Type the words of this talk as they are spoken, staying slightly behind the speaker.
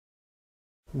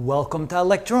Welcome to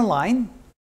Lecture Online.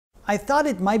 I thought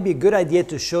it might be a good idea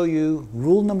to show you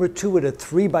rule number 2 with a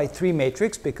 3 by 3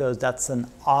 matrix because that's an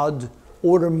odd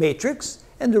order matrix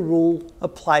and the rule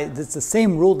applies. It's the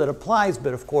same rule that applies,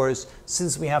 but of course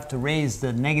since we have to raise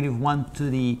the -1 to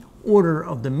the order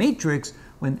of the matrix,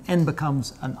 when n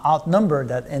becomes an odd number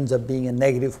that ends up being a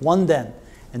 -1 then.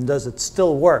 And does it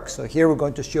still work? So here we're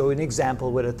going to show you an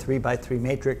example with a 3 by 3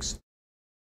 matrix.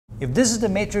 If this is the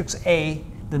matrix A,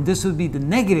 then this would be the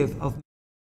negative of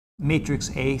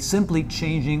matrix A, simply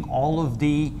changing all of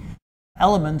the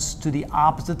elements to the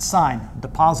opposite sign. The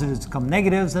positives become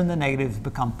negatives and the negatives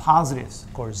become positives.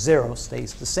 Of course, 0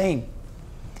 stays the same.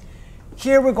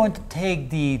 Here we're going to take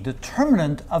the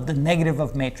determinant of the negative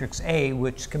of matrix A,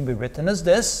 which can be written as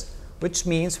this, which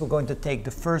means we're going to take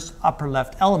the first upper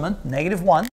left element,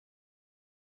 -1,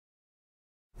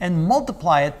 and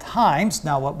multiply it times.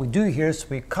 Now what we do here is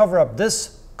we cover up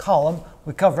this column,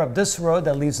 we cover up this row,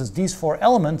 that leaves us these 4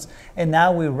 elements, and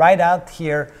now we write out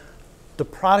here the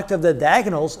product of the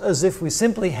diagonals as if we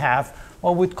simply have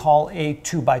what we'd call a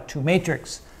 2 by 2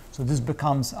 matrix. So this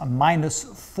becomes a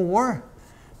 -4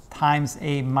 times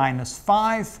a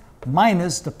 -5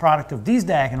 minus the product of these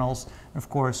diagonals. Of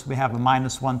course, we have a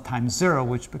 -1 times 0,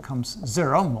 which becomes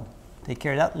 0. We'll take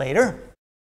care of that later.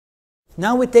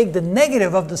 Now we take the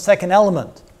negative of the second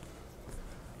element.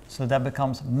 So that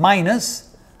becomes minus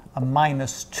a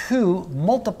 -2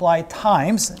 multiplied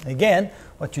times. Again,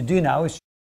 what you do now is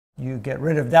you get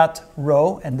rid of that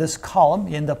row and this column.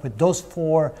 You end up with those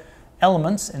 4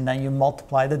 elements, and then you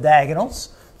multiply the diagonals.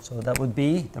 So that would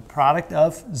be the product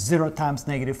of 0 times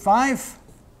 -5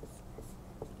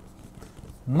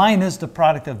 minus the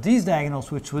product of these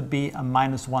diagonals, which would be a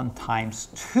 -1 times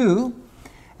 2.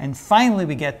 And finally,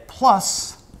 we get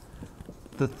plus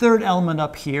the third element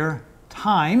up here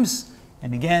times,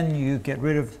 and again, you get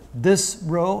rid of this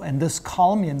row and this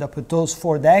column. You end up with those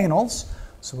 4 diagonals.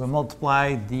 So we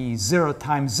multiply the 0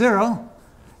 times 0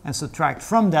 and subtract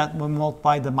from that, we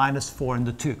multiply the -4 and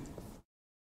the 2.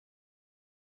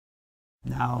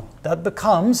 Now that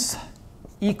becomes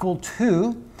equal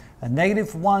to a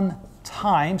 -1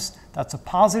 times, that's a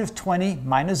 +20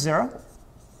 minus 0.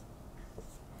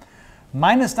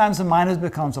 Minus times a minus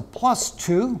becomes a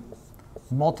 +2,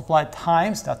 multiplied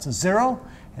times, that's a 0,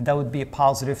 and that would be a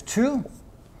 +2.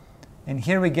 And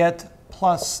here we get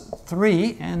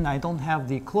 +3, and I don't have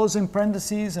the closing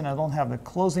parentheses, and I don't have the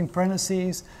closing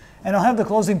parentheses, and I'll have the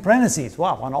closing parentheses,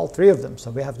 wow, on all 3 of them,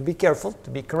 so we have to be careful to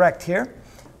be correct here.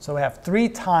 So we have 3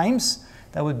 times,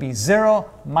 that would be 0,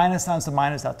 minus times the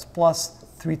minus, that's plus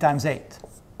 3 times 8.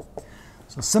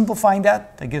 So simplifying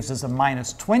that, that gives us a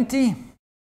 -20,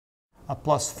 a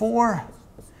 +4,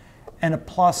 and a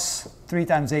plus 3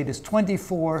 times 8 is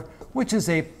 24, which is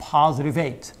a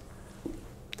 +8.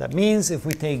 That means if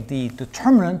we take the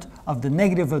determinant of the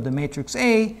negative of the matrix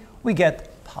A, we get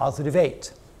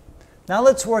 +8. Now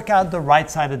let's work out the right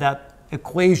side of that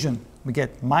equation. We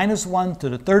get -1 to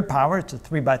the 3rd power, it's a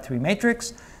 3 by 3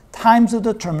 matrix, times the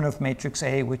determinant of matrix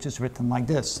A, which is written like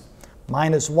this.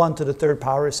 -1 to the 3rd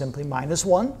power is simply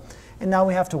 -1, and now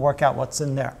we have to work out what's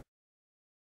in there.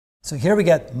 So here we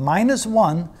get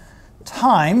 -1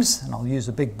 times, and I'll use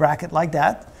a big bracket like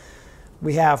that,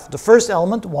 we have the first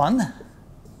element, 1,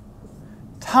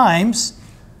 times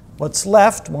what's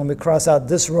left when we cross out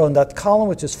this row and that column,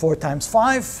 which is 4 times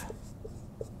 5,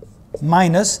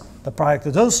 minus the product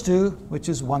of those 2, which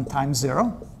is 1 times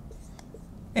 0.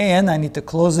 And I need the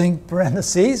closing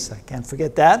parentheses, I can't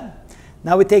forget that.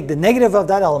 Now we take the negative of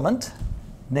that element,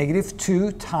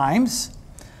 -2 times,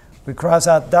 we cross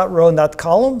out that row and that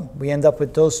column, we end up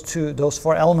with those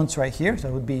 4 elements right here, so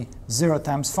it would be 0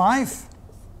 times 5,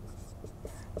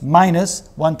 minus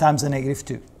 1 times the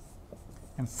 -2.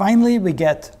 And finally we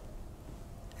get,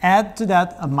 add to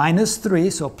that a -3,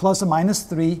 so plus a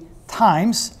 -3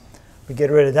 times, we get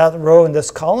rid of that row in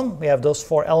this column, we have those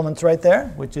 4 elements right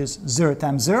there, which is 0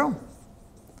 times 0,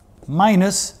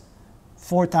 minus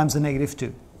 4 times the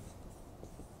 -2.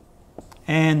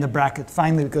 And the bracket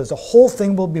finally, because the whole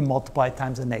thing will be multiplied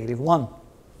times the -1.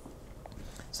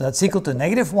 So that's equal to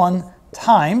 -1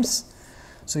 times,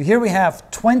 so here we have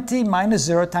 20 minus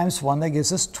 0 times 1, that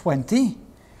gives us 20.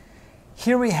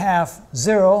 Here we have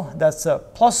 0, that's a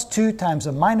 +2 times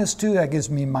a -2, that gives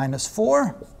me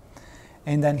 -4.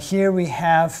 And then here we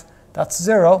have, that's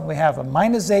 0, we have a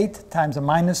 -8 times a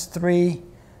 -3,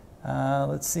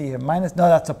 let's see here, no,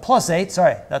 that's a +8,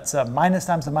 sorry, that's a minus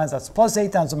times a minus, that's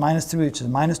 +8 times a -3, which is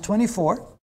 -24.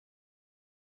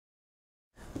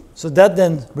 So that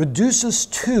then reduces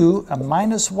to a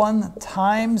 -1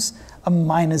 times a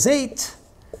 -8,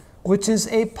 which is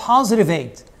a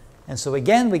 +8. And so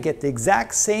again, we get the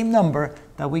exact same number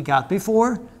that we got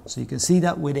before. So you can see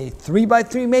that with a 3 by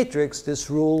 3 matrix, this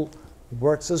rule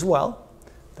works as well.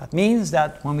 That means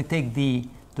that when we take the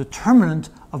determinant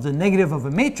of the negative of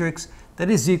a matrix, that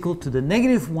is equal to the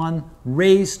 -1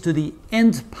 raised to the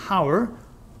nth power.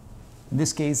 In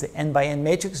this case, the n by n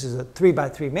matrix is a 3 by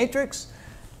 3 matrix,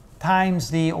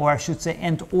 times the, or I should say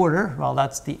nth order, well,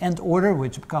 that's the nth order,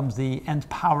 which becomes the nth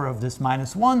power of this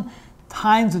 -1,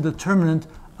 times the determinant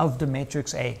of the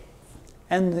matrix A.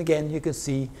 And again, you can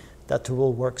see that the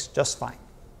rule works just fine.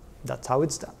 That's how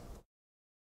it's done.